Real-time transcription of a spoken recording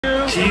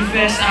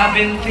G-Fest, I've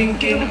been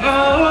thinking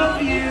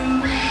of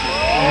you.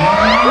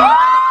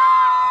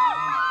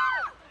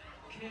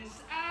 Cause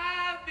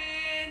I've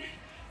been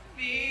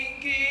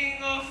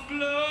thinking of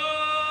glow.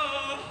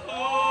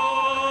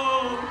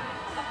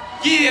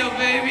 Yeah,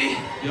 baby.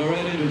 You're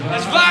ready to vibe?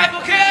 Let's vibe,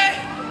 okay?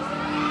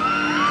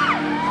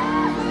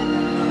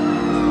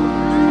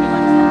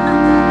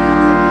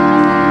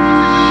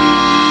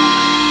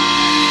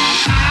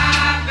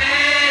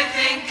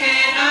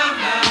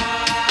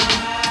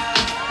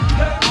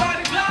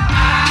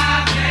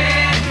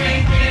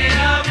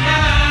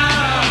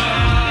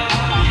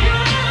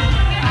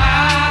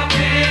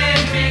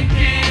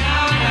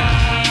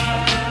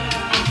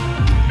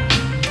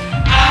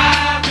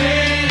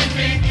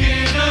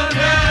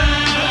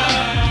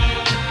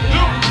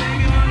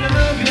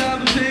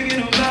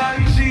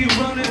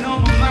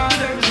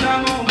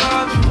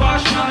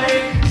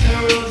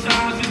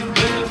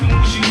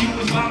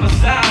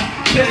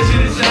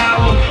 Pleasure this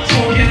hour,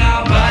 smoking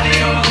our body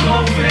on my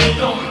whole face.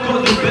 Don't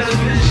cause the best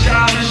bitch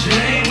out and she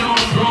ain't on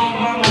the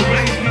throne. Mama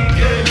raised me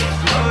good,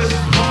 so this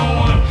is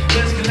one.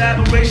 Best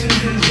collaborations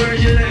in this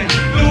virgin land.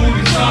 Louis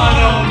Vuitton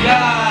on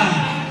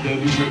God.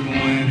 They'll be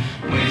tripping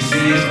when it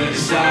sees like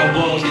the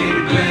sidewalk,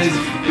 Katie Benz.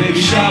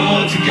 Baby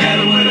shower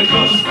together with a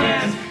close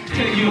friends.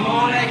 Take you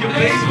home like a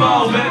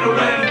baseball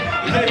veteran.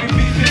 Baby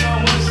peeping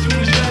on one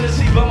student's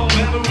jealousy, but my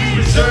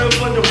memories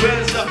reserved for the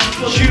rest.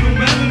 Fuck you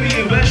remember me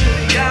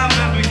eventually, I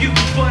remember you.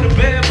 For the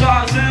bed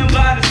bars and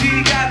by the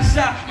sea, got to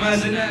stop.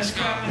 Mine's an ass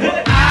car.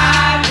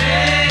 I've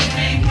been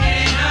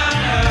thinking of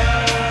her.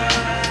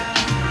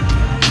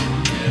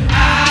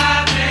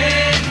 I've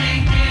been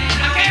thinking of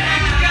her. I can't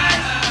hear you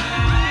guys.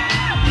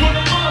 Put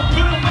them on,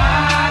 put them on.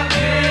 I've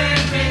been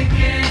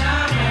thinking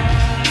of her.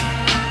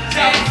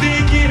 I've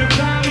been thinking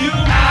about you.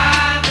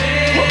 I've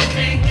been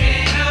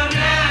thinking of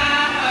her.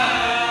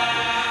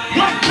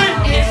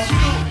 It's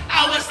true,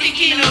 I was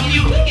thinking of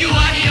you. You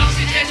are the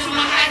oxygen to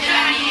my high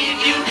Johnny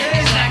and you.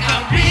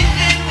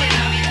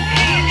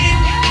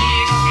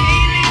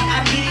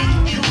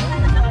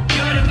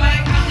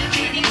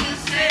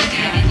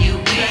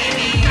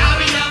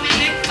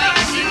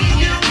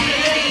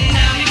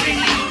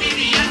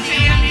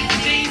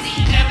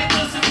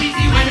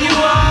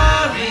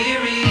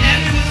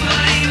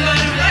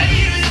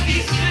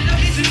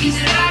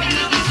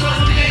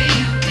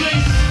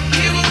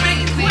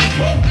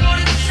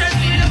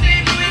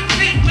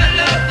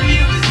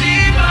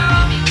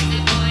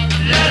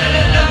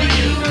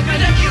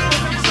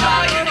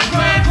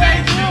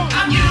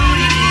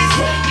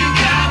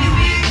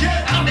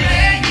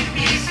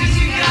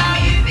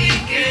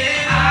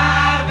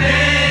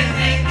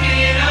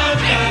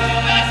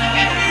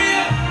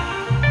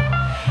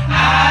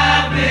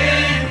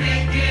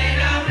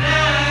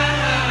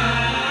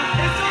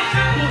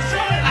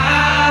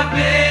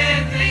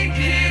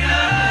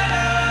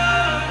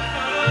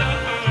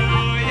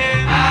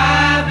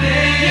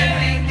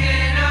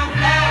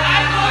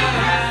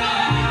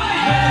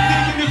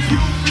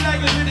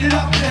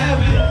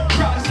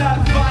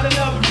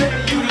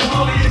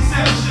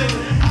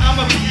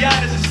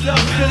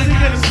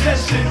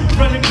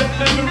 Running back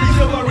memories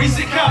of our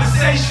recent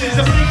conversations.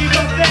 I'm thinking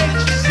about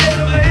things you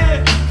said over here.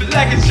 Feel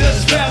like I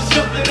just found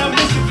something I'm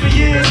missing for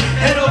years.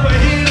 Head over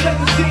here, like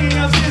the singing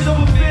I'm tears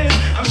over fears.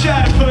 I'm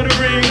trying to put a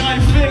ring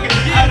on your finger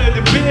out of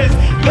the biz.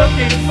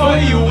 Looking for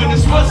you when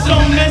this was so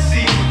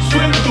messy.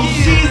 Swim through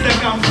seas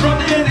like I'm from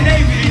the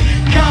Navy.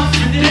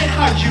 Confident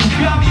how you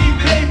got me,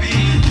 baby.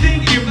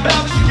 Thinking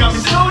about you got me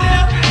so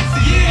damn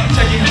fancy. I'm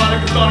checking hard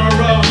like a thorn on a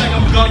road, like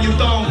I'm gone your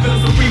thumb. Feeling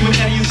so free when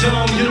out of your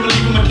zone. You don't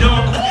believe in my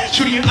dome.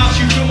 Shooting you out,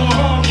 you feel more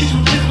home. Kiss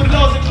my kiss with the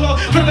laws and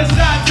clothes. From the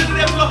side to the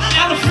left,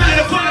 I don't feel it,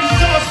 I put it in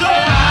so.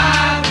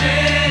 I've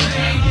been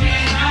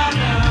thinking of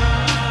her.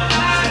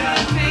 I've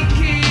been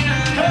thinking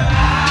of her.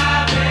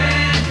 I've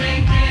been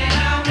thinking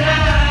of her.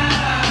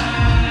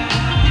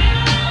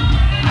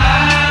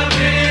 I've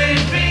been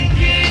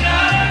thinking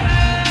of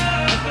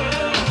her.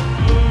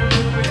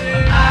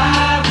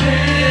 I've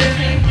been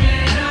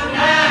thinking of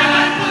her.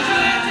 Everybody put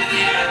your hands in the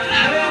air,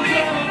 clap for me.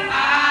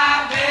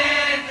 I've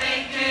been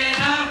thinking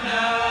of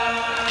her.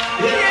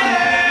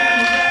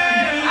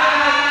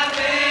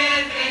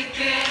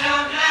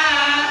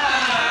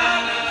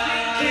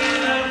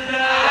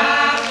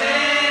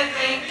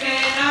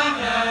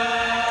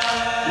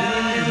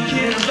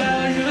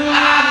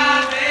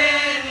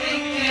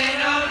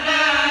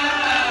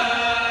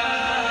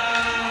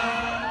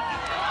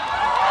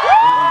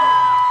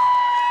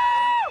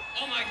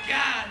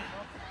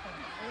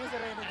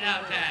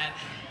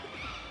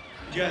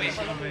 You guys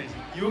are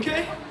amazing. You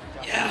okay?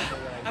 Yeah,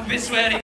 I've been sweating.